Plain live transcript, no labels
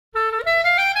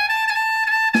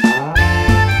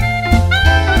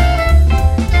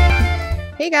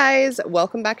Hey guys,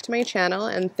 welcome back to my channel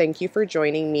and thank you for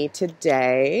joining me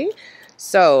today.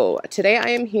 So today I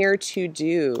am here to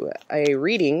do a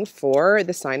reading for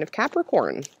the sign of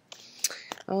Capricorn.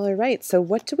 All right, so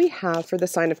what do we have for the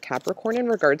sign of Capricorn in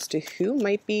regards to who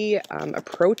might be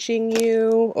approaching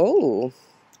you? Oh,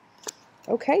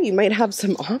 okay, you might have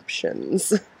some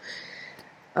options.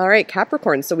 All right,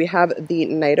 Capricorn, so we have the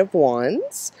Knight of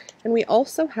Wands and we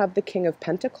also have the King of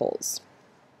Pentacles.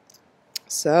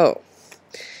 So,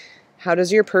 how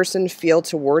does your person feel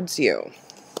towards you?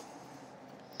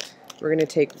 We're going to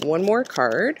take one more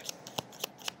card.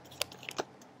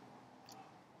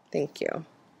 Thank you.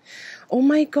 Oh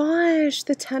my gosh,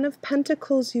 the Ten of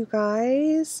Pentacles, you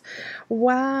guys.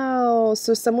 Wow.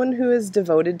 So someone who is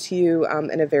devoted to you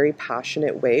in a very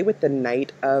passionate way with the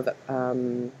Knight of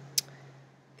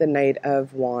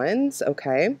Wands,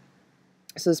 okay?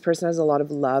 So this person has a lot of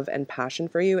love and passion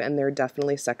for you, and they're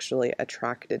definitely sexually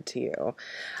attracted to you.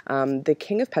 The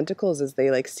King of Pentacles is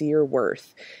they see your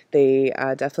worth. They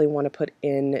definitely want to put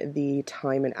in the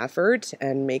time and effort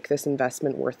and make this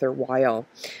investment worth their while.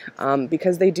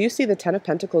 Because they do see the Ten of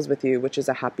Pentacles with you, which is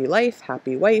a happy life,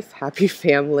 happy wife, happy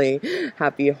family,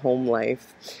 happy home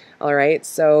life. All right,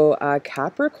 so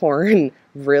Capricorn,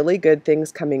 really good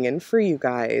things coming in for you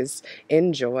guys.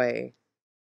 Enjoy.